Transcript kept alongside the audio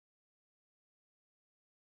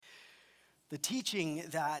The teaching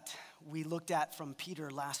that we looked at from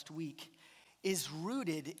Peter last week is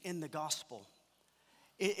rooted in the gospel.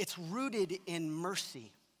 It's rooted in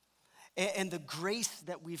mercy and the grace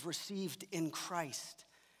that we've received in Christ.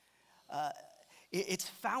 It's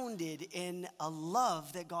founded in a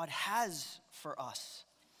love that God has for us.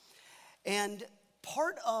 And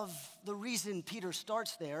part of the reason Peter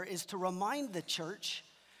starts there is to remind the church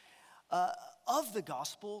of the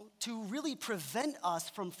gospel, to really prevent us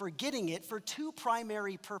from forgetting it for two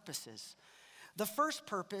primary purposes. The first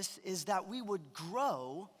purpose is that we would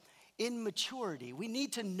grow in maturity. We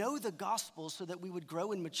need to know the gospel so that we would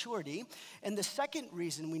grow in maturity. And the second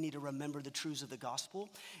reason we need to remember the truths of the gospel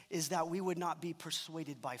is that we would not be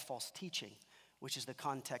persuaded by false teaching, which is the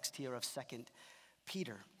context here of 2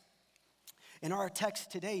 Peter. In our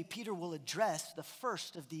text today, Peter will address the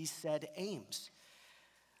first of these said aims,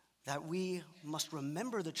 that we must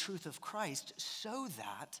remember the truth of Christ so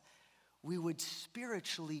that we would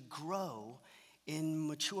spiritually grow in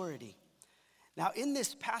maturity. Now, in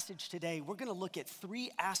this passage today, we're going to look at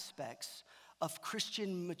three aspects of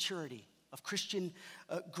Christian maturity, of Christian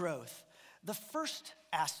growth. The first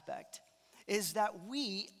aspect is that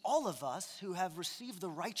we, all of us who have received the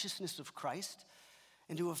righteousness of Christ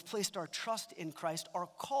and who have placed our trust in Christ, are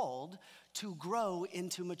called to grow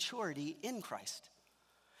into maturity in Christ.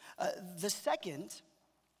 The second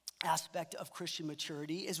aspect of Christian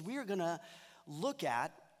maturity is we are going to look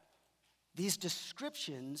at these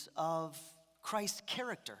descriptions of Christ's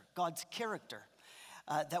character, God's character,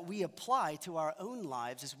 that we apply to our own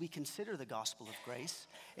lives as we consider the gospel of grace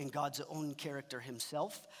and God's own character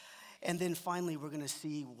himself. And then finally, we're going to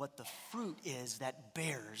see what the fruit is that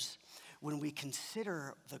bears when we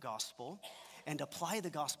consider the gospel and apply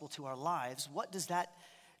the gospel to our lives. What does that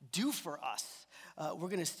do for us? We're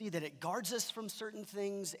going to see that it guards us from certain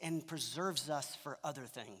things and preserves us for other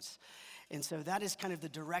things. And so that is kind of the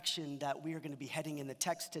direction that we are going to be heading in the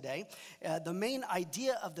text today. The main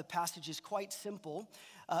idea of the passage is quite simple.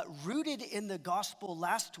 Rooted in the gospel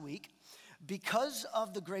last week, because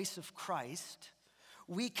of the grace of Christ,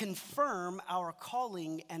 we confirm our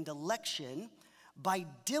calling and election by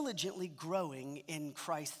diligently growing in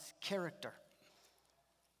Christ's character.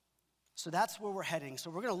 So that's where we're heading.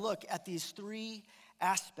 So we're going to look at these three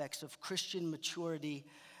aspects of Christian maturity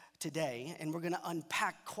today, and we're going to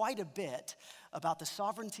unpack quite a bit about the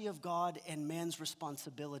sovereignty of God and man's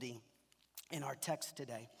responsibility in our text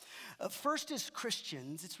today. First, as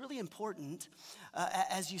Christians, it's really important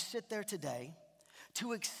as you sit there today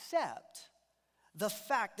to accept the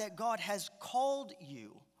fact that God has called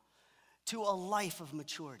you to a life of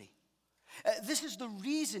maturity. This is the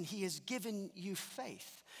reason he has given you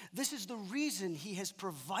faith. This is the reason he has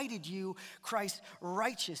provided you Christ's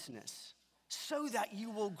righteousness, so that you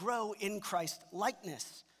will grow in Christ's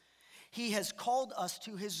likeness. He has called us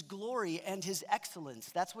to his glory and his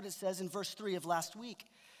excellence. That's what it says in verse 3 of last week.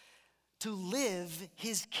 To live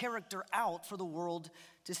his character out for the world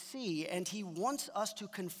to see. And he wants us to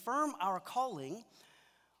confirm our calling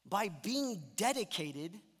by being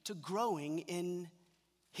dedicated to growing in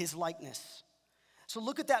his likeness. So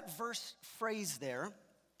look at that verse phrase there,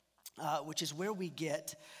 which is where we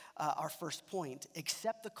get our first point.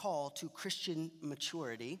 Accept the call to Christian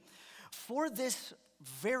maturity. For this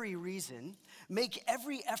very reason, make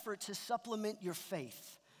every effort to supplement your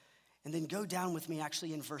faith. And then go down with me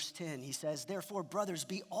actually in verse 10. He says, therefore, brothers,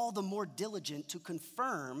 be all the more diligent to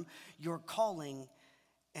confirm your calling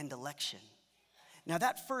and election. Now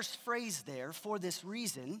that first phrase there, for this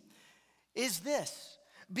reason, is this: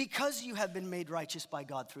 because you have been made righteous by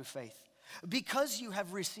God through faith, because you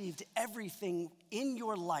have received everything in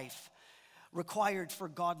your life required for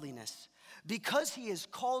godliness, because he has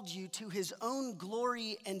called you to his own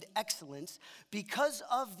glory and excellence, because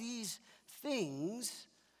of these things,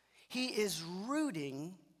 he is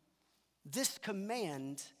rooting this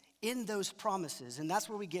command in those promises. And that's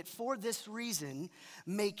where we get, for this reason,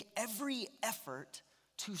 make every effort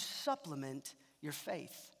to supplement your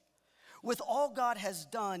faith. With all God has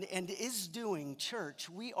done and is doing, church,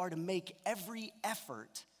 we are to make every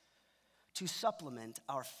effort to supplement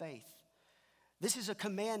our faith. This is a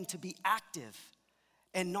command to be active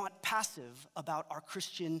and not passive about our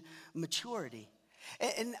Christian maturity.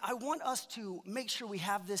 And I want us to make sure we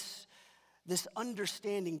have this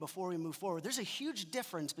understanding before we move forward. There's a huge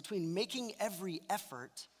difference between making every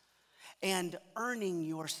effort and earning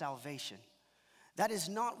your salvation. That is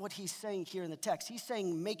not what he's saying here in the text. He's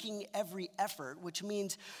saying making every effort, which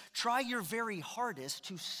means try your very hardest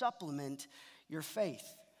to supplement your faith,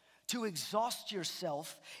 to exhaust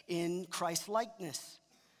yourself in Christ's likeness.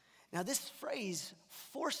 Now, this phrase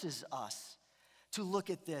forces us to look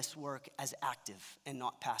at this work as active and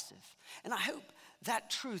not passive. And I hope that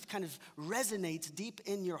truth kind of resonates deep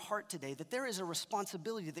in your heart today, that there is a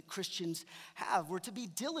responsibility that Christians have. We're to be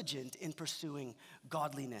diligent in pursuing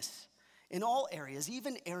godliness in all areas,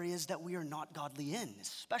 even areas that we are not godly in,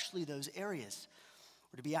 especially those areas.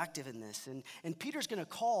 We're to be active in this. And Peter's going to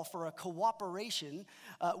call for a cooperation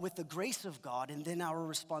with the grace of God and then our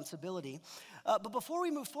responsibility. But before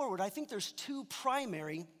we move forward, I think there's two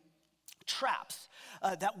primary traps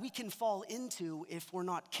that we can fall into if we're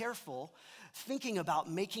not careful, thinking about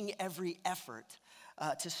making every effort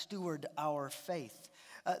to steward our faith.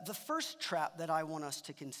 The first trap that I want us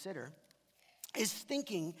to consider is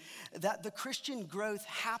thinking that the Christian growth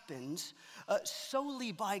happens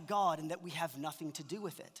solely by God and that we have nothing to do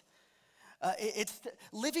with it. It's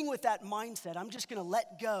living with that mindset. I'm just going to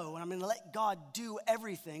let go and I'm going to let God do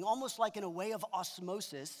everything, almost like in a way of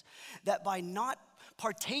osmosis, that by not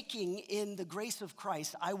partaking in the grace of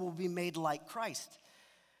Christ, I will be made like Christ.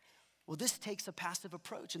 Well, this takes a passive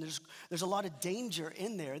approach, and there's a lot of danger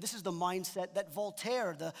in there. This is the mindset that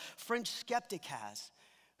Voltaire, the French skeptic, has,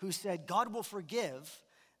 who said, God will forgive,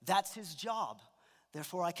 that's his job.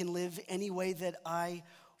 Therefore, I can live any way that I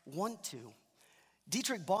want to.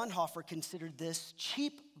 Dietrich Bonhoeffer considered this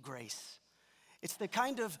cheap grace. It's the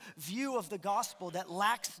kind of view of the gospel that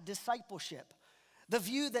lacks discipleship, the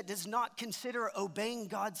view that does not consider obeying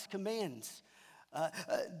God's commands,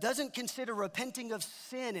 doesn't consider repenting of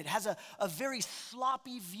sin. It has a very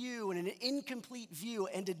sloppy view and an incomplete view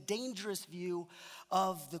and a dangerous view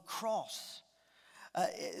of the cross.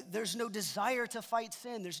 There's no desire to fight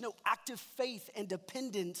sin. There's no active faith and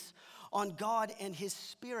dependence on God and his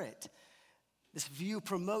Spirit. This view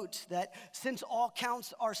promotes that since all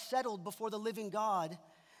counts are settled before the living God,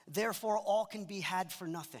 therefore all can be had for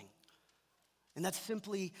nothing. And that's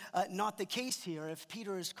simply not the case here if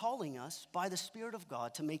Peter is calling us by the Spirit of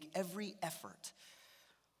God to make every effort.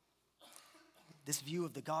 This view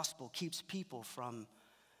of the gospel keeps people from,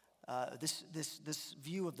 this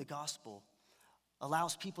view of the gospel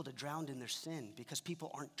allows people to drown in their sin because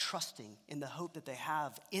people aren't trusting in the hope that they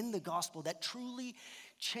have in the gospel that truly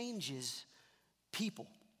changes people.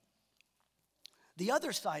 The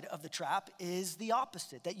other side of the trap is the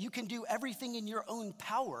opposite, that you can do everything in your own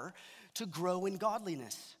power to grow in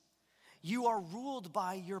godliness. You are ruled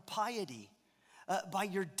by your piety, by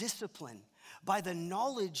your discipline, by the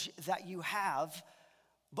knowledge that you have,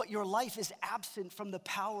 but your life is absent from the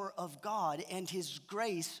power of God and his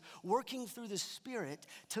grace working through the Spirit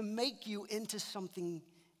to make you into something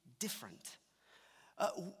different.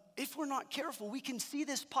 If we're not careful, we can see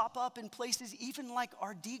this pop up in places even like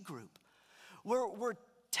our D group. We're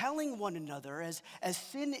telling one another as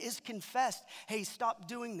sin is confessed, hey, stop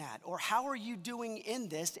doing that, or how are you doing in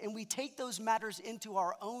this? And we take those matters into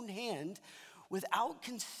our own hand without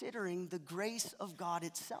considering the grace of God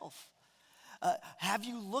itself. Have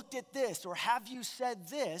you looked at this, or have you said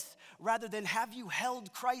this, rather than have you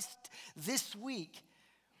held Christ this week,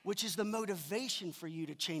 which is the motivation for you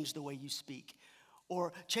to change the way you speak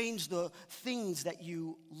or change the things that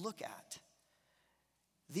you look at.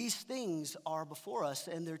 These things are before us,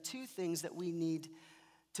 and they're two things that we need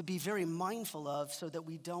to be very mindful of so that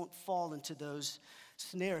we don't fall into those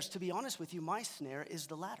snares. To be honest with you, my snare is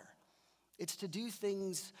the latter. It's to do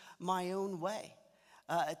things my own way,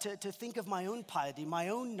 to think of my own piety, my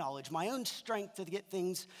own knowledge, my own strength to get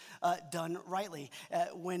things done rightly.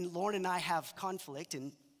 When Lauren and I have conflict,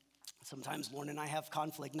 and sometimes Lauren and I have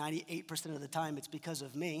conflict, 98% of the time it's because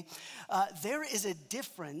of me, there is a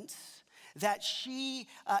difference that she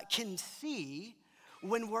can see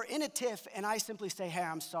when we're in a tiff and I simply say, hey,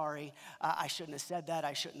 I'm sorry, I shouldn't have said that,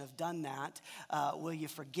 I shouldn't have done that, will you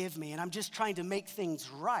forgive me? And I'm just trying to make things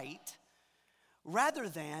right, rather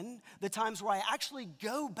than the times where I actually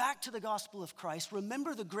go back to the gospel of Christ,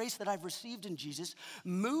 remember the grace that I've received in Jesus,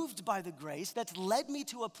 moved by the grace that's led me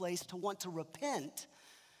to a place to want to repent,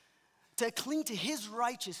 to cling to his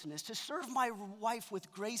righteousness, to serve my wife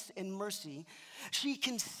with grace and mercy. She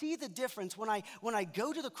can see the difference when I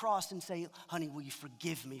go to the cross and say, honey, will you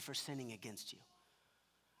forgive me for sinning against you?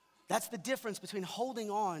 That's the difference between holding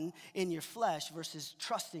on in your flesh versus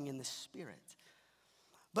trusting in the Spirit.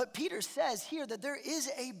 But Peter says here that there is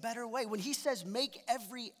a better way. When he says make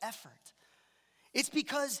every effort, it's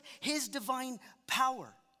because his divine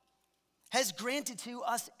power has granted to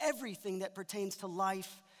us everything that pertains to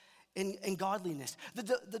life and godliness.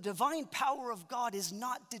 The divine power of God is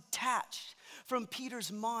not detached from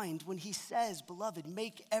Peter's mind when he says, beloved,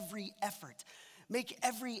 make every effort. Make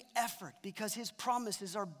every effort because his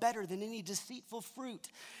promises are better than any deceitful fruit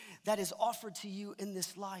that is offered to you in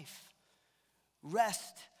this life.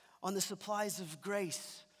 Rest on the supplies of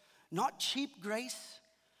grace, not cheap grace,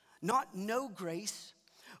 not no grace,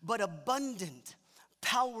 but abundant,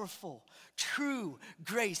 powerful, true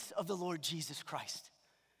grace of the Lord Jesus Christ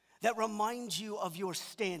that reminds you of your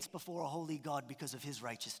stance before a holy God because of his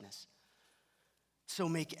righteousness. So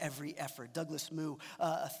make every effort. Douglas Moo,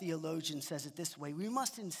 a theologian, says it this way: we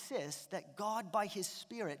must insist that God by his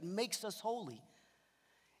Spirit makes us holy,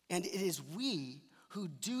 and it is we who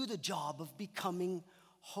do the job of becoming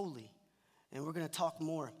holy. And we're going to talk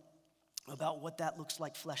more about what that looks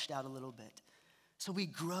like fleshed out a little bit. So we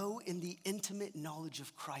grow in the intimate knowledge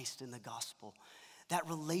of Christ in the gospel, that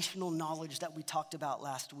relational knowledge that we talked about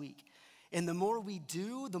last week. And the more we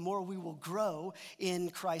do, the more we will grow in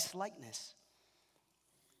Christ's likeness.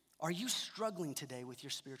 Are you struggling today with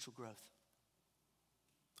your spiritual growth?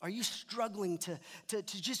 Are you struggling to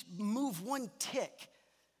just move one tick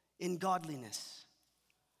in godliness?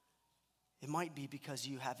 It might be because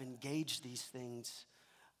you have engaged these things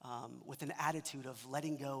with an attitude of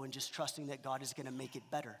letting go and just trusting that God is going to make it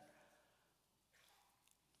better.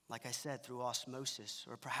 Like I said, through osmosis,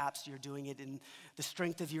 or perhaps you're doing it in the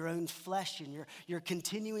strength of your own flesh, and you're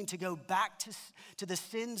continuing to go back to the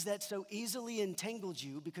sins that so easily entangled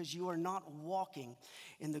you because you are not walking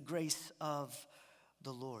in the grace of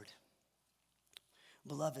the Lord.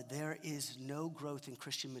 Beloved, there is no growth in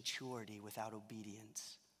Christian maturity without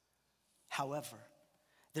obedience. However,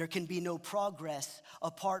 there can be no progress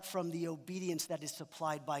apart from the obedience that is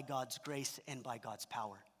supplied by God's grace and by God's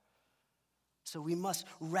power. So we must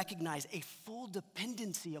recognize a full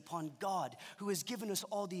dependency upon God, who has given us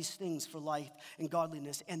all these things for life and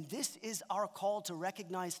godliness. And this is our call to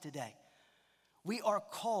recognize today. We are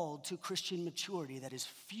called to Christian maturity that is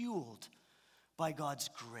fueled by God's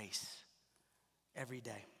grace every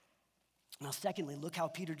day. Now, secondly, look how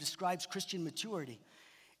Peter describes Christian maturity.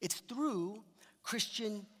 It's through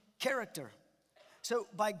Christian character. So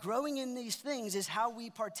by growing in these things is how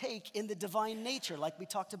we partake in the divine nature, like we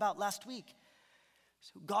talked about last week.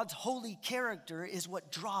 So God's holy character is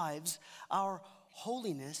what drives our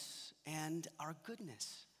holiness and our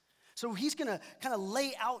goodness. So he's going to kind of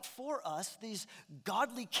lay out for us these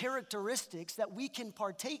godly characteristics that we can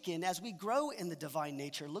partake in as we grow in the divine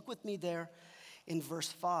nature. Look with me there in verse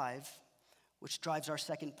 5, which drives our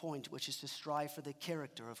second point, which is to strive for the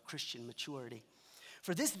character of Christian maturity.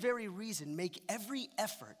 For this very reason, make every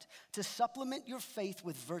effort to supplement your faith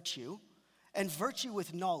with virtue, and virtue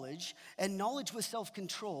with knowledge, and knowledge with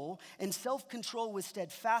self-control, and self-control with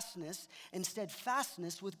steadfastness, and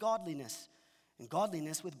steadfastness with godliness, and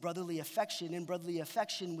godliness with brotherly affection, and brotherly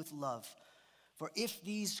affection with love. For if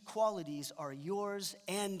these qualities are yours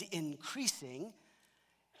and increasing,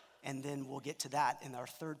 and then we'll get to that in our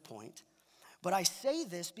third point. But I say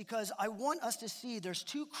this because I want us to see there's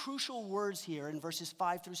two crucial words here in verses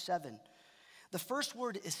 5 through 7. The first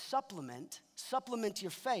word is supplement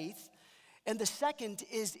your faith, and the second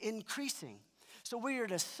is increasing. So we are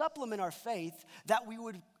to supplement our faith that we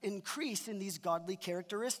would increase in these godly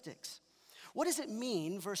characteristics. What does it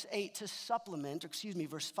mean, verse 5, to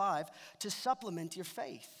supplement your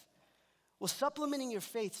faith? Well, supplementing your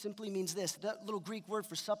faith simply means this. That little Greek word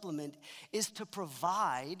for supplement is to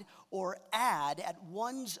provide or add at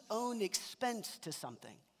one's own expense to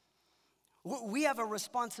something. We have a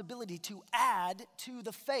responsibility to add to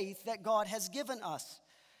the faith that God has given us.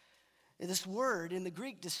 This word in the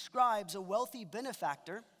Greek describes a wealthy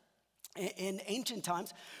benefactor in ancient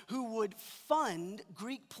times who would fund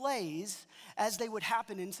Greek plays as they would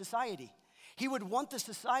happen in society. He would want the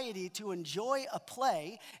society to enjoy a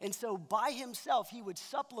play, and so by himself he would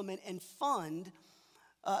supplement and fund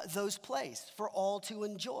those plays for all to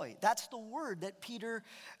enjoy. That's the word that Peter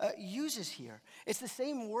uses here. It's the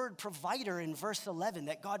same word provider in verse 11,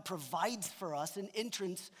 that God provides for us an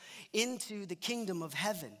entrance into the kingdom of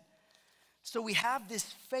heaven. So we have this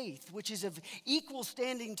faith, which is of equal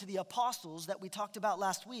standing to the apostles that we talked about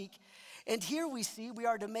last week. And here we see we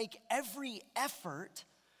are to make every effort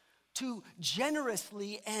to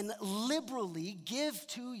generously and liberally give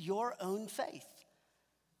to your own faith.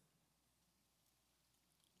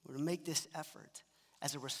 We're to make this effort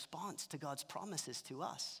as a response to God's promises to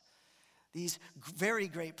us. These very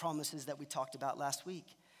great promises that we talked about last week.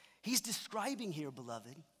 He's describing here,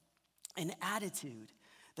 beloved, an attitude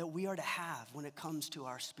that we are to have when it comes to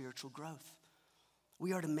our spiritual growth.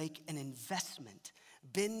 We are to make an investment,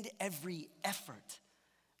 bend every effort,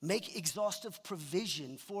 make exhaustive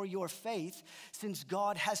provision for your faith, since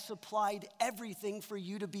God has supplied everything for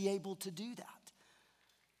you to be able to do that.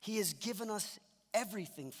 He has given us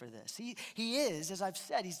everything for this. He is, as I've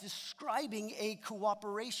said, he's describing a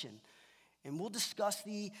cooperation. And we'll discuss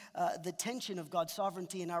the tension of God's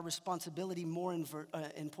sovereignty and our responsibility more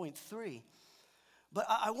in point 3. But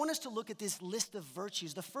I want us to look at this list of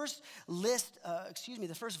virtues. The first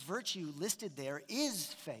virtue listed there is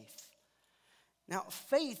faith. Now,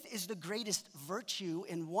 faith is the greatest virtue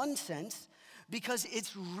in one sense because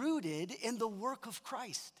it's rooted in the work of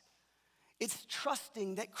Christ. It's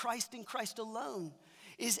trusting that Christ and Christ alone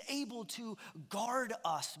is able to guard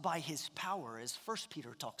us by his power, as 1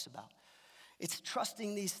 Peter talks about. It's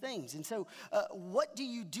trusting these things. And so what do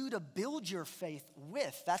you do to build your faith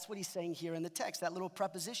with? That's what he's saying here in the text, that little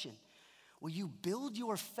preposition. Well, you build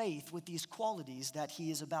your faith with these qualities that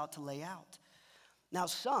he is about to lay out. Now,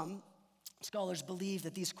 some scholars believe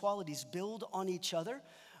that these qualities build on each other.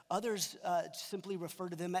 Others simply refer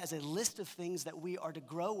to them as a list of things that we are to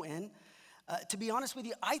grow in. To be honest with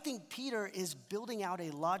you, I think Peter is building out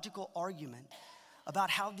a logical argument about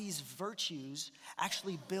how these virtues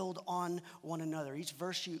actually build on one another. Each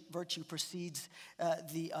virtue precedes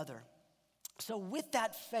the other. So with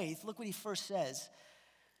that faith, look what he first says.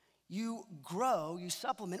 You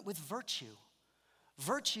supplement with virtue.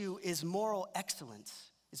 Virtue is moral excellence,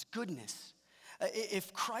 it's goodness.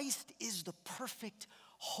 If Christ is the perfect,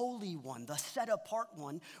 holy one, the set-apart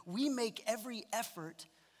one, we make every effort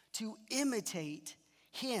to imitate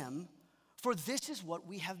him, for this is what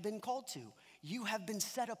we have been called to. You have been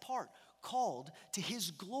set apart, called to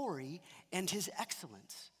his glory and his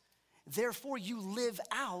excellence. Therefore, you live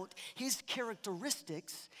out his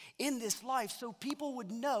characteristics in this life so people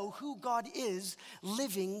would know who God is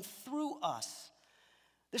living through us.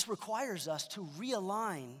 This requires us to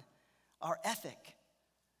realign our ethic.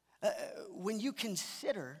 When you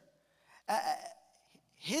consider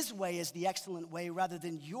his way as the excellent way rather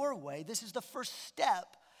than your way, this is the first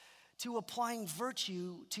step to applying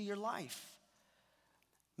virtue to your life.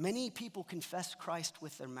 Many people confess Christ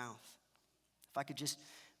with their mouth. If I could just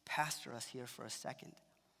pastor us here for a second.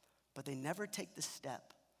 But they never take the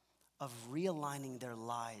step of realigning their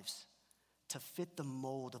lives to fit the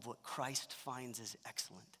mold of what Christ finds as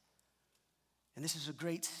excellent. And this is a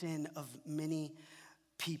great sin of many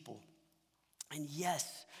people. And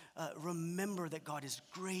yes, remember that God is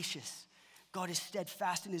gracious. God is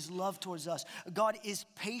steadfast in his love towards us. God is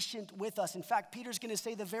patient with us. In fact, Peter's going to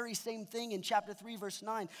say the very same thing in chapter 3, verse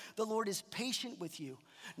 9. The Lord is patient with you,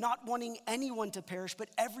 not wanting anyone to perish, but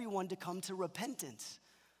everyone to come to repentance.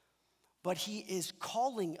 But he is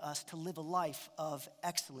calling us to live a life of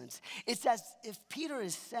excellence. It's as if Peter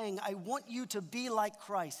is saying, I want you to be like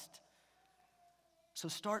Christ. So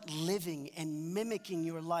start living and mimicking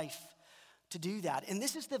your life to do that. And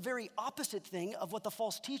this is the very opposite thing of what the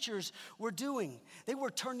false teachers were doing. They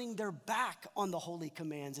were turning their back on the holy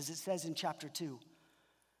commands, as it says in chapter 2.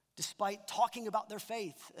 Despite talking about their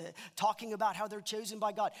faith, talking about how they're chosen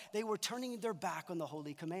by God, they were turning their back on the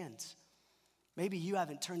holy commands. Maybe you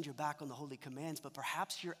haven't turned your back on the holy commands, but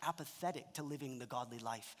perhaps you're apathetic to living the godly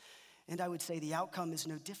life. And I would say the outcome is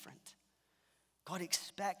no different. God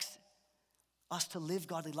expects us to live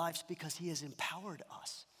godly lives because he has empowered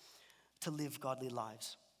us to live godly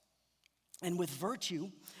lives. And with virtue,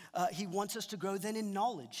 he wants us to grow then in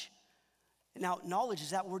knowledge. Now, knowledge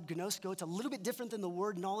is that word gnosko. It's a little bit different than the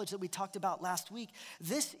word knowledge that we talked about last week.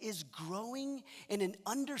 This is growing in an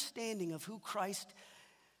understanding of who Christ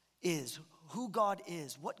is, who God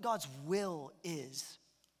is, what God's will is.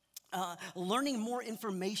 Learning more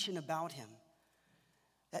information about him.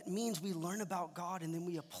 That means we learn about God and then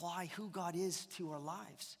we apply who God is to our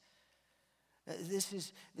lives. This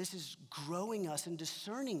is growing us and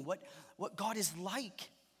discerning what God is like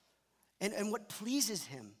and what pleases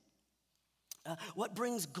him, what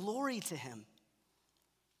brings glory to him.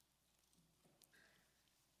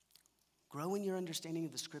 Grow in your understanding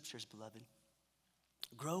of the scriptures, beloved.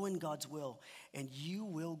 Grow in God's will, and you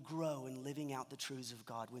will grow in living out the truths of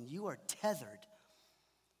God. When you are tethered,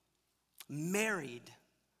 married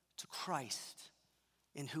to Christ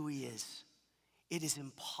in who he is, it is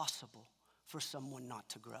impossible for someone not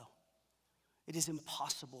to grow. It is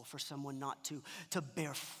impossible for someone not to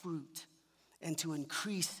bear fruit and to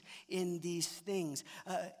increase in these things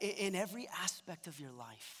in every aspect of your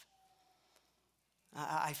life.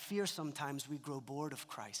 I fear sometimes we grow bored of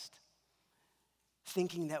Christ,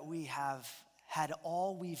 thinking that we have had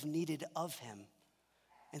all we've needed of him.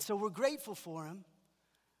 And so we're grateful for him.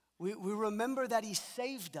 We remember that he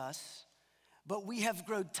saved us, but we have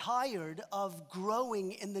grown tired of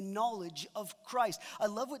growing in the knowledge of Christ. I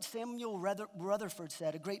love what Samuel Rutherford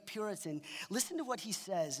said, a great Puritan. Listen to what he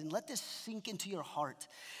says and let this sink into your heart.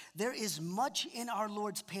 There is much in our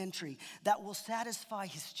Lord's pantry that will satisfy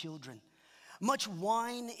his children, much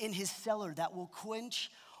wine in his cellar that will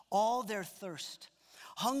quench all their thirst.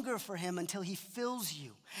 Hunger for him until he fills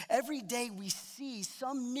you. Every day we see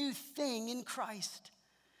some new thing in Christ.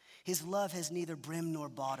 His love has neither brim nor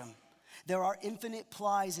bottom. There are infinite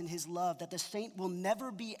plies in his love that the saint will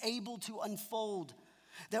never be able to unfold.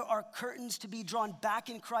 There are curtains to be drawn back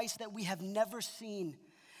in Christ that we have never seen.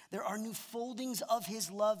 There are new foldings of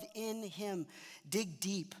his love in him. Dig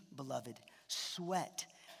deep, beloved. Sweat,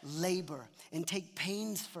 labor, and take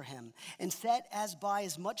pains for him. And set as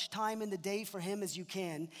much time in the day for him as you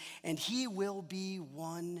can, and he will be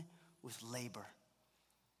one with labor.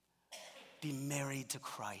 Be married to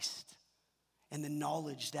Christ. And the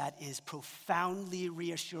knowledge that is profoundly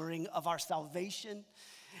reassuring of our salvation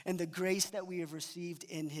and the grace that we have received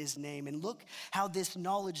in his name. And look how this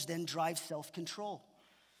knowledge then drives self-control.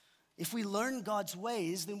 If we learn God's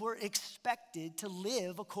ways, then we're expected to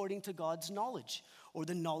live according to God's knowledge, or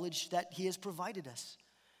the knowledge that he has provided us.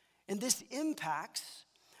 And this impacts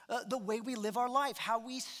the way we live our life, how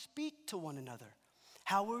we speak to one another,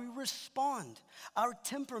 how we respond, our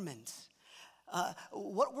temperaments,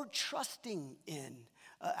 what we're trusting in.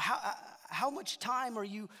 How much time are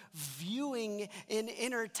you viewing in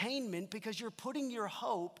entertainment because you're putting your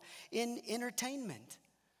hope in entertainment?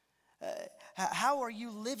 How are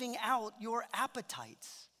you living out your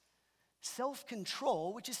appetites?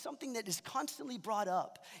 Self-control, which is something that is constantly brought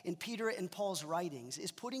up in Peter and Paul's writings,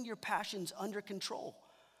 is putting your passions under control.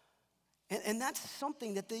 And that's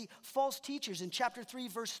something that the false teachers in chapter 3,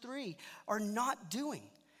 verse 3 are not doing.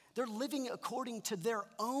 They're living according to their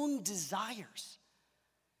own desires.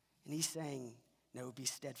 And he's saying, no, be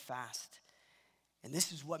steadfast. And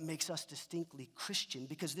this is what makes us distinctly Christian,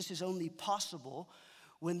 because this is only possible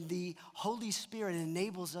when the Holy Spirit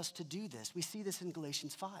enables us to do this. We see this in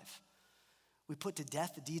Galatians 5. We put to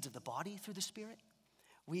death the deeds of the body through the Spirit.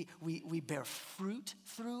 We bear fruit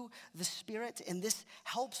through the Spirit, and this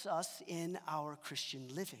helps us in our Christian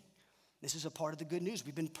living. This is a part of the good news.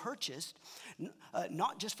 We've been purchased,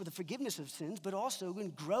 not just for the forgiveness of sins, but also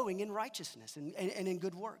in growing in righteousness and in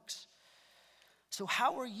good works. So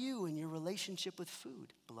how are you in your relationship with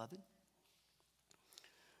food, beloved?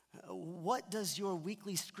 What does your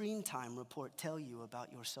weekly screen time report tell you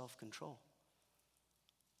about your self-control?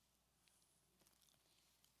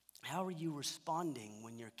 How are you responding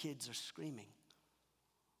when your kids are screaming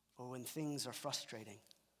or when things are frustrating?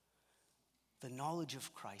 The knowledge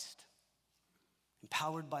of Christ,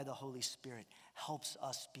 empowered by the Holy Spirit, helps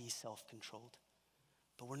us be self-controlled.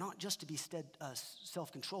 But we're not just to be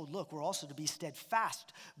self-controlled. Look, we're also to be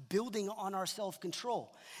steadfast, building on our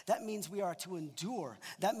self-control. That means we are to endure.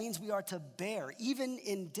 That means we are to bear, even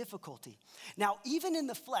in difficulty. Now, even in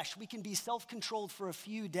the flesh, we can be self-controlled for a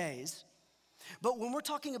few days. But when we're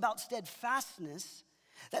talking about steadfastness,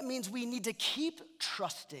 that means we need to keep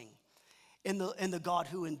trusting in the God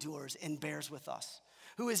who endures and bears with us,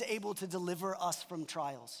 who is able to deliver us from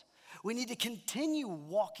trials. We need to continue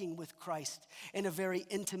walking with Christ in a very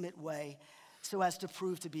intimate way so as to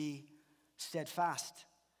prove to be steadfast.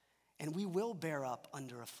 And we will bear up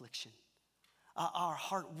under affliction. Our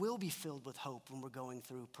heart will be filled with hope when we're going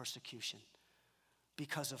through persecution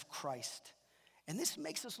because of Christ. And this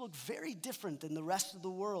makes us look very different than the rest of the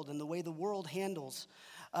world and the way the world handles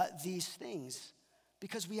these things,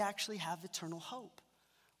 because we actually have eternal hope.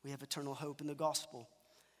 We have eternal hope in the gospel.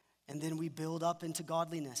 And then we build up into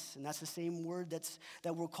godliness. And that's the same word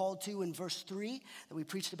that we're called to in verse 3 that we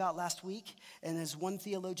preached about last week. And as one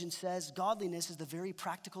theologian says, godliness is the very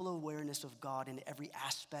practical awareness of God in every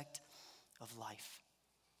aspect of life.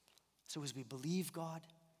 So as we believe God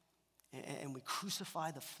and we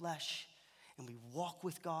crucify the flesh and we walk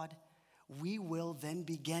with God, we will then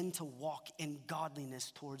begin to walk in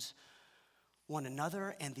godliness towards one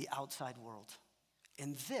another and the outside world.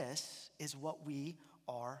 And this is what we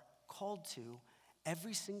are called to,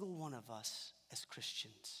 every single one of us as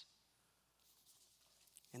Christians.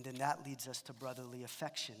 And then that leads us to brotherly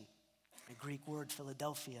affection, a Greek word,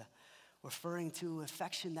 Philadelphia, referring to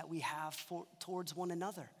affection that we have towards one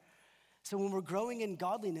another. So when we're growing in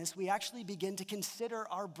godliness, we actually begin to consider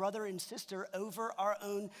our brother and sister over our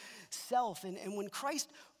own self. And when Christ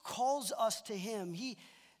calls us to him, he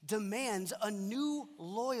demands a new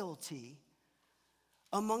loyalty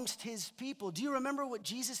amongst his people. Do you remember what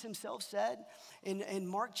Jesus himself said in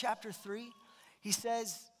Mark chapter 3? He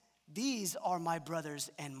says, these are my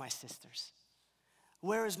brothers and my sisters.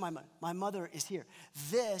 Where is my mother? My mother is here.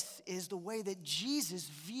 This is the way that Jesus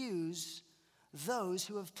views those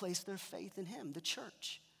who have placed their faith in him, the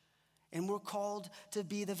church. And we're called to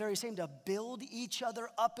be the very same, to build each other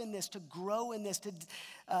up in this, to grow in this,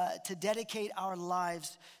 to dedicate our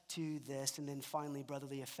lives to this. And then finally,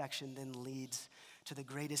 brotherly affection then leads to the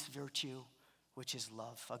greatest virtue, which is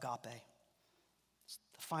love, agape. It's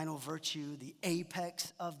the final virtue, the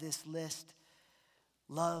apex of this list.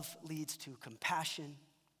 Love leads to compassion,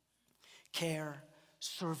 care,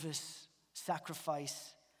 service,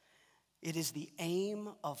 sacrifice. It is the aim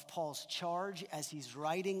of Paul's charge as he's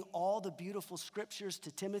writing all the beautiful scriptures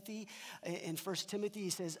to Timothy. In 1 Timothy, he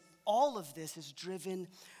says, all of this is driven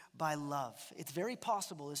by love. It's very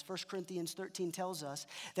possible, as 1 Corinthians 13 tells us,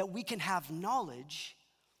 that we can have knowledge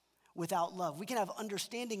without love. We can have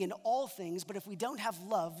understanding in all things, but if we don't have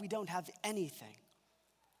love, we don't have anything.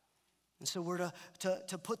 And so we're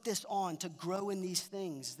to put this on, to grow in these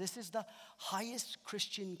things. This is the highest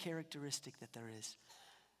Christian characteristic that there is.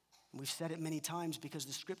 And we've said it many times because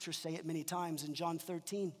the scriptures say it many times. In John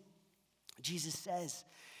 13, Jesus says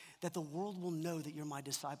that the world will know that you're my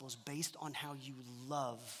disciples based on how you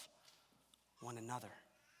love one another.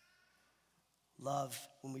 Love,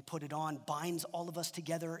 when we put it on, binds all of us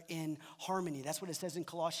together in harmony. That's what it says in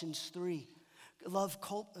Colossians 3. Love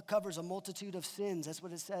covers a multitude of sins. That's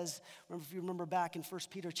what it says, if you remember back in 1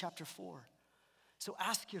 Peter chapter 4. So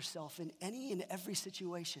ask yourself in any and every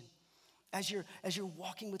situation, as you're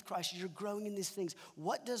walking with Christ, as you're growing in these things,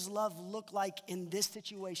 what does love look like in this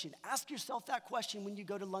situation? Ask yourself that question when you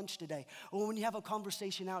go to lunch today or when you have a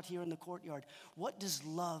conversation out here in the courtyard. What does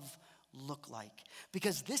love look like?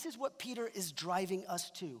 Because this is what Peter is driving us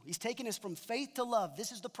to. He's taking us from faith to love.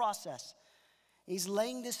 This is the process. He's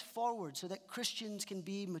laying this forward so that Christians can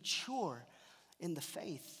be mature in the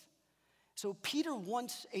faith. So Peter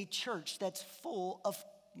wants a church that's full of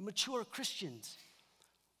mature Christians.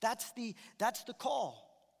 That's the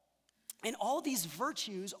call. And all these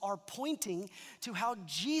virtues are pointing to how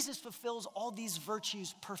Jesus fulfills all these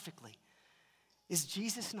virtues perfectly. Is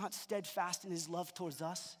Jesus not steadfast in his love towards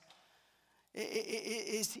us?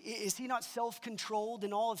 Is he not self-controlled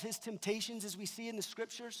in all of his temptations as we see in the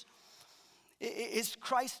scriptures? Is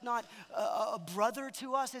Christ not a brother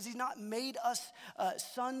to us? Has he not made us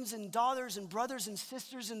sons and daughters and brothers and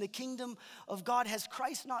sisters in the kingdom of God? Has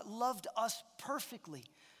Christ not loved us perfectly?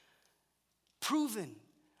 Proven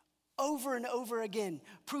over and over again,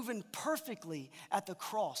 proven perfectly at the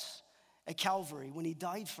cross at Calvary when he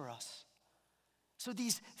died for us. So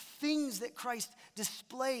these things that Christ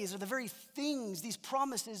displays are the very things, these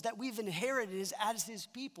promises that we've inherited as his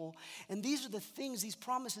people. And these are the things, these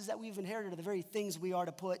promises that we've inherited are the very things we are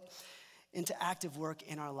to put into active work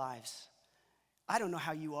in our lives. I don't know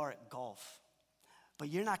how you are at golf, but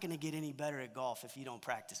you're not going to get any better at golf if you don't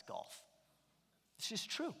practice golf. It's just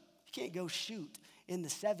true. You can't go shoot in the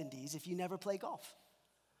 70s if you never play golf.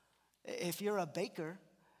 If you're a baker,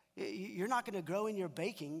 you're not going to grow in your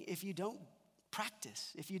baking if you don't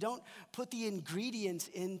practice, if you don't put the ingredients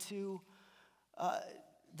into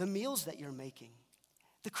the meals that you're making.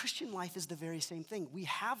 The Christian life is the very same thing. We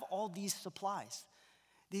have all these supplies,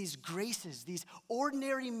 these graces, these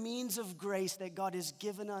ordinary means of grace that God has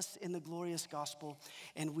given us in the glorious gospel,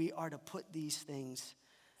 and we are to put these things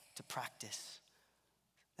to practice.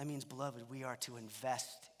 That means, beloved, we are to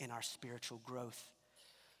invest in our spiritual growth.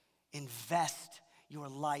 Invest your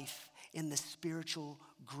life in the spiritual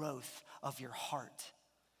growth of your heart.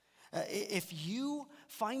 If you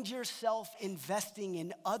find yourself investing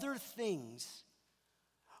in other things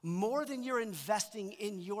more than you're investing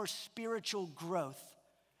in your spiritual growth,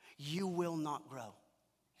 you will not grow.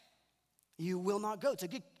 You will not go.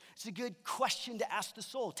 It's a good question to ask the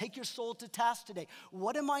soul. Take your soul to task today.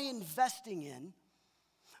 What am I investing in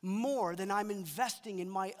more than I'm investing in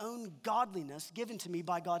my own godliness given to me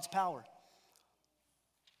by God's power?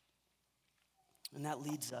 And that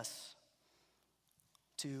leads us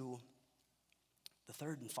to the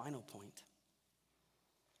third and final point.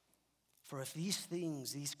 For if these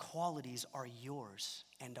things, these qualities are yours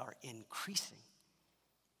and are increasing,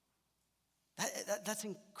 that's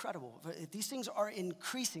incredible. If these things are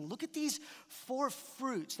increasing, look at these four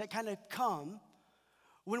fruits that kind of come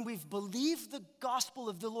when we've believed the gospel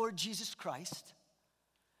of the Lord Jesus Christ,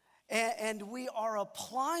 and we are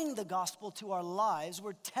applying the gospel to our lives.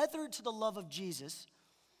 We're tethered to the love of Jesus.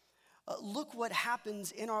 Look what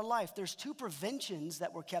happens in our life. There's two preventions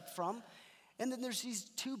that we're kept from, and then there's these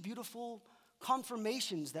two beautiful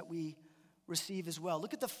confirmations that we receive as well.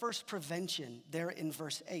 Look at the first prevention there in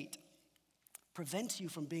verse 8. Prevents you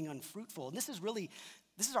from being unfruitful. And this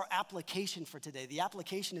is our application for today. The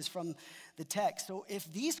application is from the text. So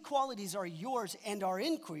if these qualities are yours and are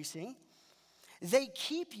increasing, they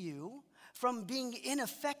keep you from being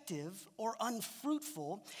ineffective or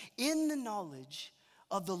unfruitful in the knowledge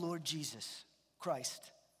of the Lord Jesus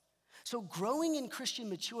Christ. So growing in Christian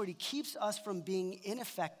maturity keeps us from being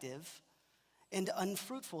ineffective and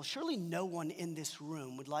unfruitful. Surely no one in this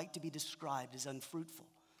room would like to be described as unfruitful.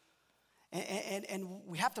 And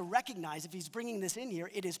we have to recognize, if he's bringing this in here,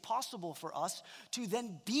 it is possible for us to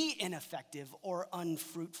then be ineffective or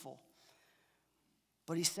unfruitful.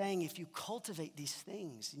 But he's saying if you cultivate these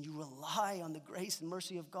things and you rely on the grace and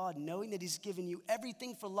mercy of God, knowing that he's given you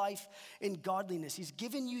everything for life and godliness, he's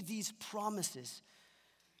given you these promises,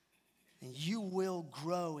 and you will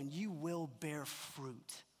grow and you will bear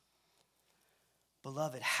fruit.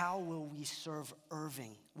 Beloved, how will we serve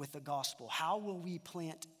Irving with the gospel? How will we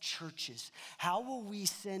plant churches? How will we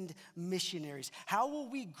send missionaries? How will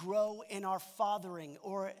we grow in our fathering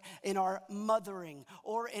or in our mothering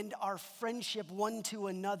or in our friendship one to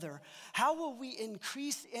another? How will we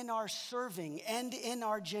increase in our serving and in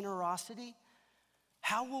our generosity?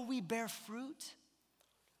 How will we bear fruit?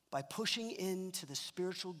 By pushing into the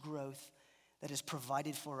spiritual growth that is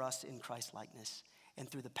provided for us in Christ-likeness and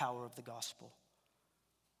through the power of the gospel.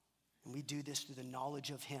 And we do this through the knowledge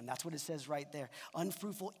of him. That's what it says right there.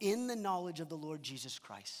 Unfruitful in the knowledge of the Lord Jesus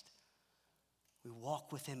Christ. We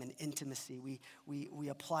walk with him in intimacy. We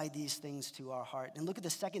apply these things to our heart. And look at the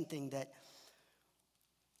second thing that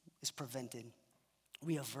is prevented.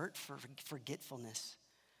 We avert forgetfulness.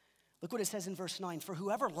 Look what it says in verse 9. For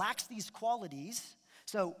whoever lacks these qualities,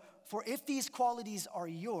 for if these qualities are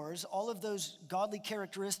yours, all of those godly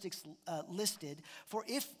characteristics listed, for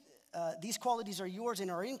if these qualities are yours and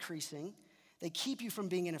are increasing, they keep you from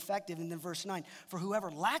being ineffective. And then verse 9, for whoever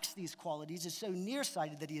lacks these qualities is so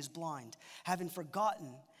nearsighted that he is blind, having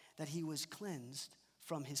forgotten that he was cleansed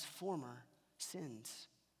from his former sins.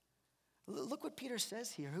 Look what Peter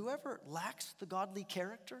says here. Whoever lacks the godly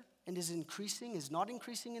character and is not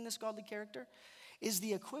increasing in this godly character, is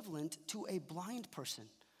the equivalent to a blind person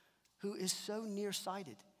who is so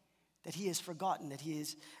nearsighted that he has forgotten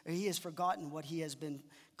what he has been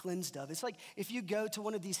cleansed of. It's like if you go to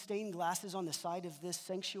one of these stained glasses on the side of this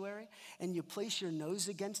sanctuary and you place your nose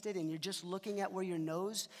against it and you're just looking at where your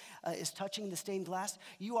nose is touching the stained glass,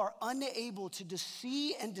 you are unable to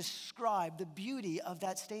see and describe the beauty of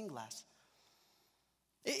that stained glass.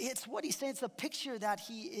 It's what he's saying. It's the picture that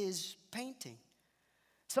he is painting.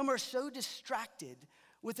 Some are so distracted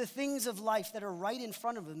with the things of life that are right in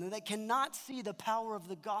front of them that they cannot see the power of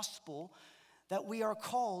the gospel that we are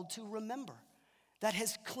called to remember, that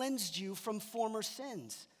has cleansed you from former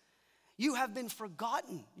sins. You have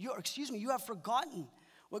forgotten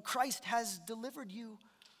what Christ has delivered you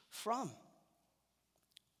from.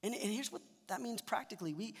 And here's what that means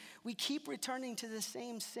practically. We keep returning to the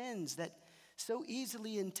same sins that so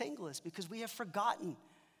easily entangle us because we have forgotten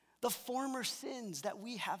the former sins that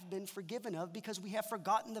we have been forgiven of because we have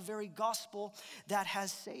forgotten the very gospel that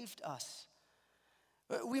has saved us.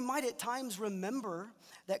 We might at times remember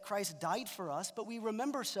that Christ died for us, but we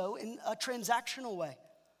remember so in a transactional way,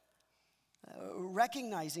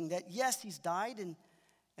 recognizing that yes, he's died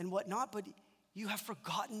and whatnot, but you have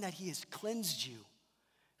forgotten that he has cleansed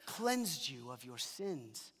you of your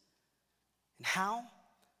sins. And how?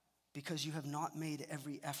 Because you have not made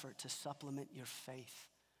every effort to supplement your faith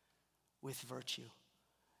with virtue,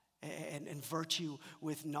 and virtue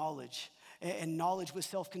with knowledge, and knowledge with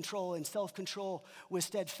self-control, and self-control with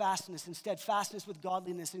steadfastness, and steadfastness with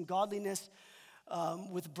godliness, and godliness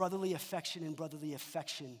with brotherly affection, and brotherly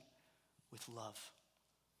affection with love.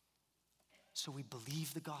 So we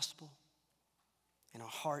believe the gospel, and our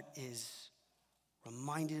heart is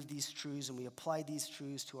reminded of these truths, and we apply these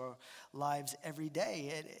truths to our lives every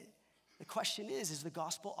day. And the question is the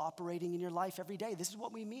gospel operating in your life every day? This is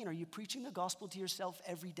what we mean. Are you preaching the gospel to yourself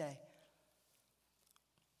every day?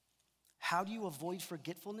 How do you avoid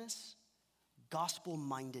forgetfulness?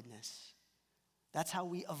 Gospel-mindedness. That's how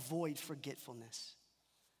we avoid forgetfulness.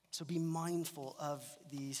 So be mindful of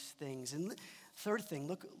these things. And third thing,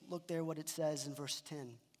 look there what it says in verse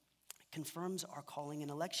 10. Confirms our calling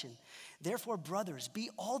and election. Therefore, brothers, be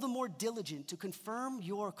all the more diligent to confirm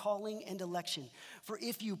your calling and election. For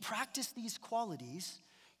if you practice these qualities,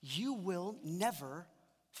 you will never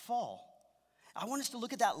fall. I want us to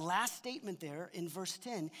look at that last statement there in verse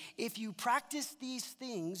 10. If you practice these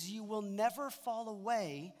things, you will never fall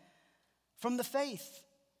away from the faith.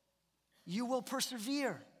 You will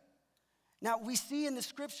persevere. Now, we see in the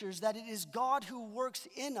scriptures that it is God who works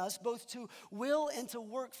in us both to will and to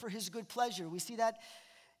work for his good pleasure. We see that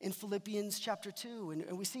in Philippians chapter 2,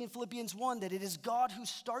 and we see in Philippians 1 that it is God who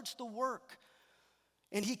starts the work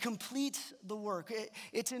and he completes the work.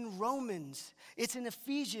 It's in Romans, it's in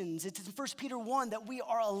Ephesians, it's in 1 Peter 1 that we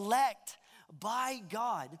are elect by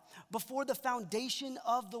God before the foundation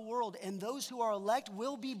of the world. And those who are elect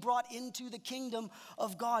will be brought into the kingdom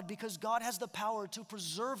of God because God has the power to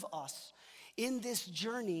preserve us in this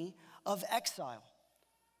journey of exile.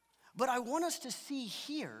 But I want us to see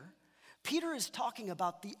here, Peter is talking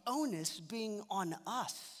about the onus being on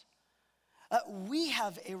us. We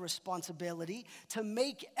have a responsibility to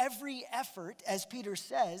make every effort, as Peter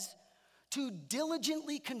says, to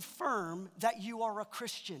diligently confirm that you are a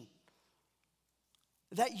Christian,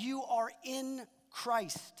 that you are in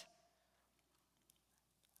Christ.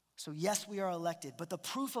 So yes, we are elected, but the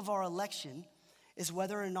proof of our election is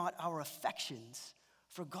whether or not our affections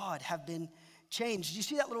for God have been changed. You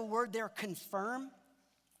see that little word there, confirm?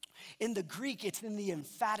 In the Greek, it's in the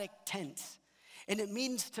emphatic tense, and it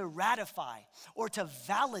means to ratify or to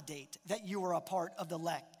validate that you are a part of the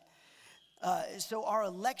elect. So our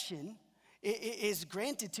election is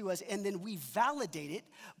granted to us, and then we validate it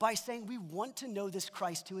by saying we want to know this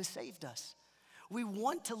Christ who has saved us. We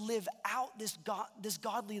want to live out this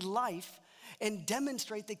godly life and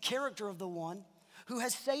demonstrate the character of the one who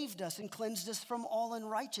has saved us and cleansed us from all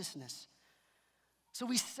unrighteousness. So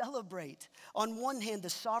we celebrate, on one hand, the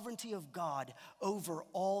sovereignty of God over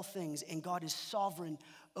all things, and God is sovereign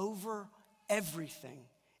over everything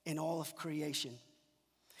in all of creation.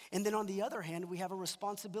 And then on the other hand, we have a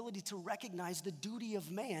responsibility to recognize the duty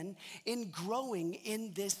of man in growing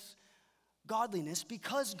in this godliness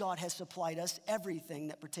because God has supplied us everything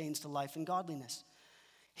that pertains to life and godliness.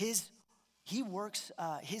 He works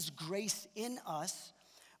his grace in us,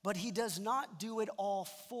 but he does not do it all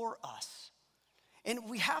for us. And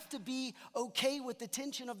we have to be okay with the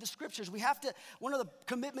tension of the scriptures. One of the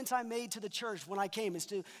commitments I made to the church when I came is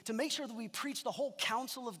to make sure that we preach the whole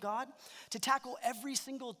counsel of God, to tackle every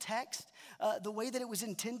single text the way that it was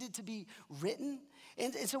intended to be written.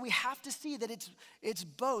 And so we have to see that it's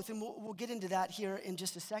both, and we'll get into that here in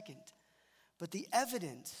just a second. But the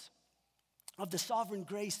evidence of the sovereign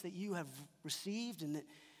grace that you have received and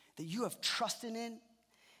that you have trusted in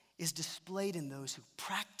is displayed in those who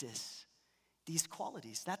practice these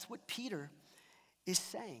qualities. That's what Peter is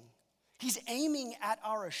saying. He's aiming at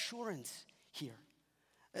our assurance here.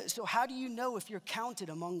 So how do you know if you're counted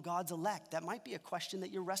among God's elect? That might be a question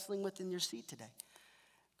that you're wrestling with in your seat today.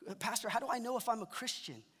 Pastor, how do I know if I'm a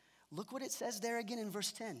Christian? Look what it says there again in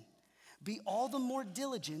verse 10. Be all the more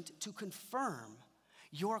diligent to confirm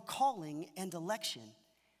your calling and election.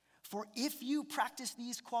 For if you practice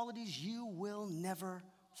these qualities, you will never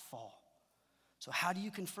fall. So how do you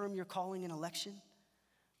confirm your calling and election?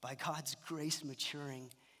 By God's grace maturing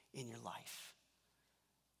in your life,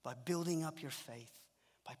 by building up your faith,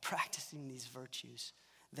 by practicing these virtues.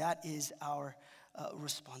 That is our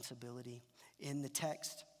responsibility in the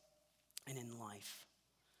text and in life.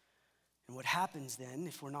 And what happens then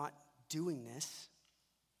if we're not doing this,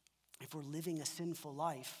 if we're living a sinful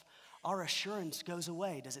life, our assurance goes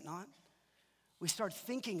away, does it not? We start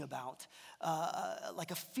thinking about like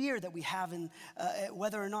a fear that we have in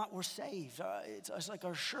whether or not we're saved. It's like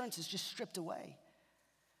our assurance is just stripped away.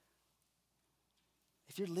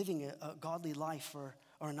 If you're living a godly life or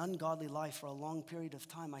an ungodly life for a long period of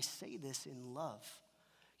time, I say this in love.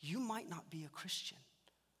 You might not be a Christian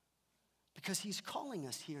because he's calling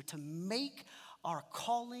us here to make our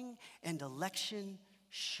calling and election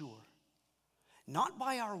sure. Not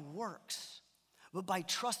by our works, but by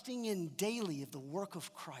trusting in daily of the work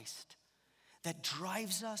of Christ that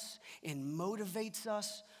drives us and motivates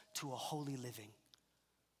us to a holy living.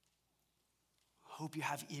 I hope you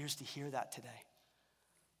have ears to hear that today,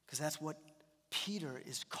 because that's what Peter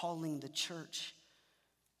is calling the church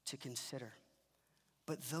to consider.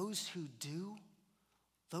 But those who do,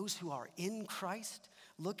 those who are in Christ,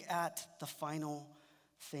 look at the final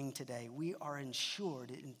thing today. We are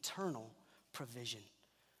ensured eternal provision.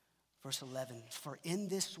 Verse 11, for in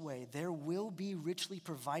this way there will be richly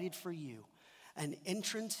provided for you an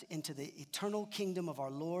entrance into the eternal kingdom of our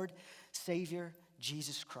Lord, Savior,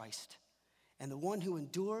 Jesus Christ. And the one who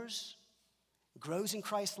endures, grows in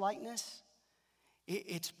Christ's likeness,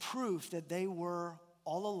 it's proof that they were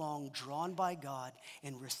all along drawn by God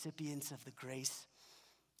and recipients of the grace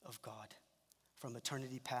of God from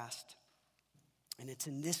eternity past. And it's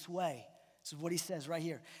in this way, this is what he says right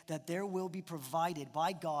here, that there will be provided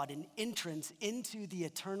by God an entrance into the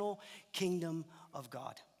eternal kingdom of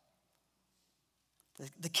God.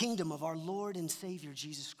 The kingdom of our Lord and Savior,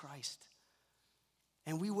 Jesus Christ.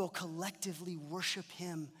 And we will collectively worship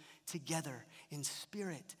him together in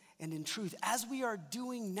spirit and in truth, as we are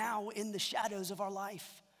doing now in the shadows of our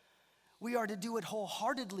life. We are to do it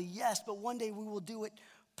wholeheartedly, yes, but one day we will do it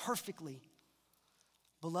perfectly.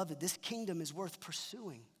 Beloved, this kingdom is worth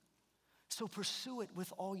pursuing. So pursue it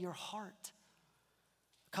with all your heart.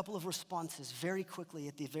 A couple of responses very quickly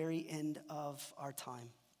at the very end of our time.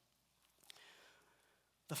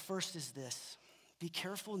 The first is this: be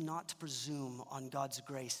careful not to presume on God's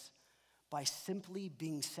grace by simply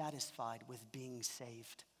being satisfied with being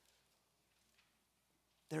saved.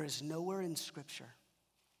 There is nowhere in Scripture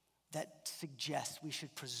that suggests we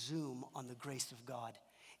should presume on the grace of God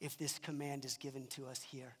if this command is given to us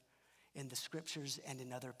here in the Scriptures and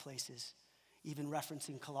in other places. Even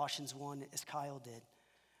referencing Colossians 1, as Kyle did,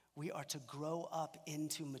 we are to grow up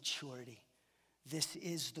into maturity. This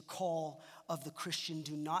is the call of the Christian.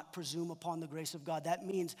 Do not presume upon the grace of God. That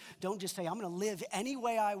means don't just say, I'm going to live any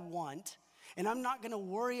way I want, and I'm not going to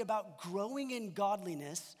worry about growing in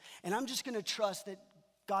godliness, and I'm just going to trust that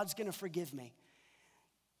God's going to forgive me.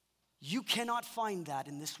 You cannot find that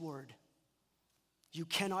in this word. You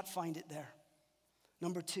cannot find it there.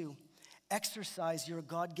 Number 2, exercise your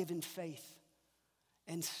God-given faith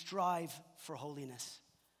and strive for holiness.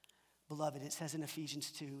 Beloved, it says in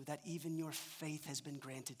Ephesians 2 that even your faith has been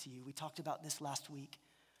granted to you. We talked about this last week.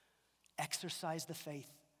 Exercise the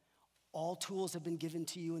faith. All tools have been given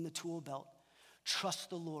to you in the tool belt. Trust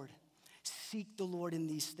the Lord. Seek the Lord in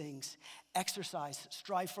these things. Exercise,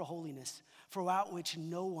 strive for holiness, for without which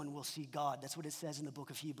no one will see God. That's what it says in the book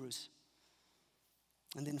of Hebrews.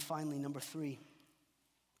 And then finally, number 3,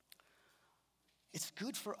 it's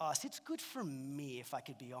good for us, it's good for me, if I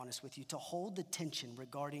could be honest with you, to hold the tension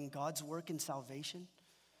regarding God's work in salvation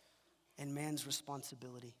and man's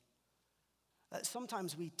responsibility.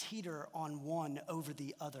 Sometimes we teeter on one over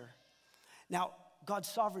the other. Now, God's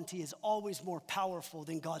sovereignty is always more powerful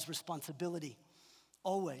than God's responsibility,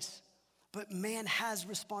 always. But man has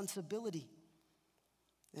responsibility.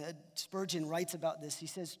 Spurgeon writes about this. He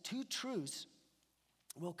says, 2 truths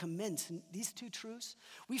will commence. And these 2 truths,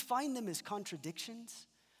 we find them as contradictions,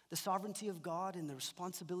 the sovereignty of God and the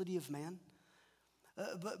responsibility of man.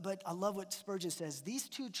 But I love what Spurgeon says. These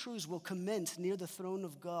 2 truths will commence near the throne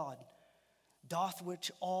of God, doth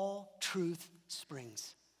which all truth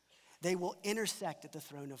springs. They will intersect at the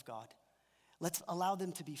throne of God. Let's allow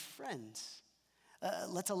them to be friends.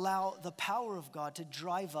 Let's allow the power of God to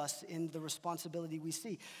drive us in the responsibility we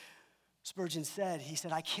see. Spurgeon said,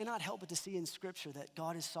 I cannot help but to see in Scripture that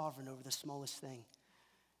God is sovereign over the smallest thing.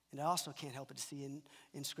 And I also can't help but to see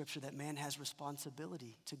in Scripture that man has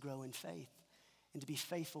responsibility to grow in faith and to be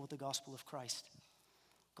faithful with the gospel of Christ.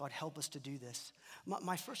 God, help us to do this.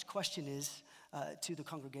 My first question is to the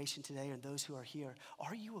congregation today and those who are here,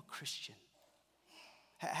 are you a Christian?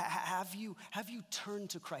 Have you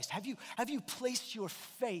turned to Christ? Have you placed your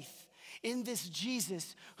faith in this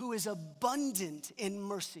Jesus who is abundant in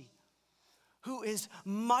mercy, who is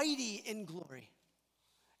mighty in glory,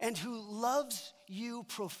 and who loves you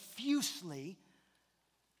profusely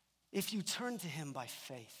if you turn to him by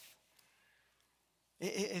faith?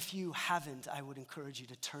 If you haven't, I would encourage you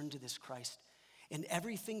to turn to this Christ, and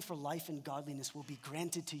everything for life and godliness will be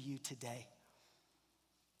granted to you today.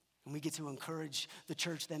 And we get to encourage the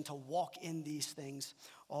church then to walk in these things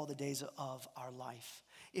all the days of our life.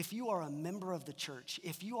 If you are a member of the church,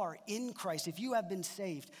 if you are in Christ, if you have been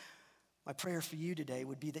saved, my prayer for you today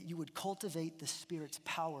would be that you would cultivate the Spirit's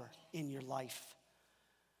power in your life.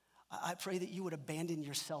 I pray that you would abandon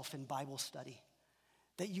yourself in Bible study,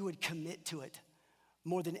 that you would commit to it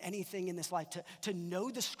more than anything in this life, to know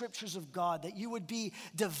the Scriptures of God, that you would be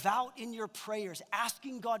devout in your prayers,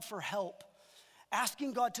 asking God for help,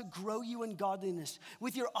 asking God to grow you in godliness,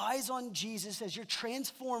 with your eyes on Jesus as you're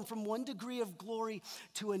transformed from one degree of glory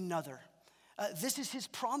to another. This is his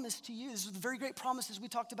promise to you. This is the very great promises we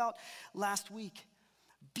talked about last week.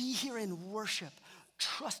 Be here in worship,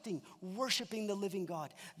 trusting, worshiping the living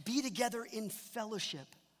God. Be together in fellowship.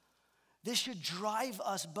 This should drive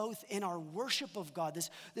us both in our worship of God,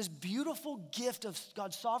 this beautiful gift of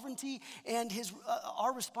God's sovereignty and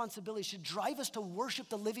our responsibility should drive us to worship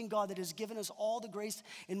the living God that has given us all the grace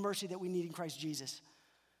and mercy that we need in Christ Jesus.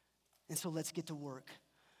 And so let's get to work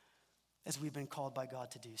as we've been called by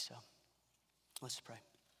God to do so. Let's pray.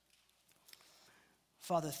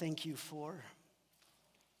 Father, thank you for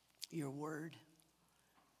your word,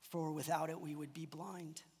 for without it we would be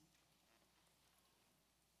blind.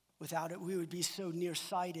 Without it, we would be so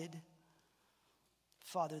nearsighted,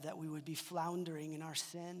 Father, that we would be floundering in our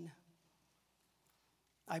sin.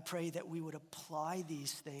 I pray that we would apply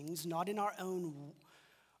these things, not in our own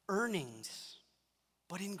earnings,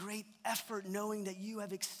 but in great effort, knowing that you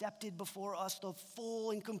have accepted before us the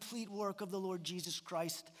full and complete work of the Lord Jesus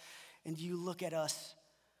Christ, and you look at us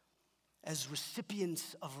as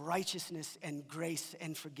recipients of righteousness and grace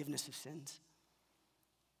and forgiveness of sins.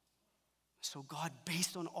 So God,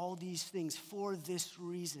 based on all these things, for this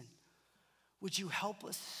reason, would you help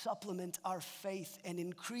us supplement our faith and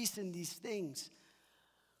increase in these things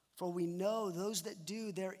For we know those that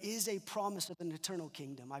do, there is a promise of an eternal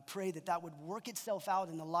kingdom. I pray that that would work itself out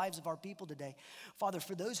in the lives of our people today. Father,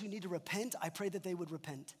 for those who need to repent, I pray that they would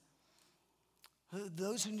repent.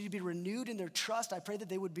 Those who need to be renewed in their trust, I pray that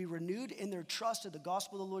they would be renewed in their trust of the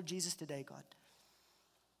gospel of the Lord Jesus today, God.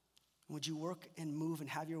 Would you work and move and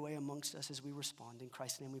have your way amongst us as we respond? In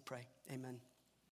Christ's name we pray, amen.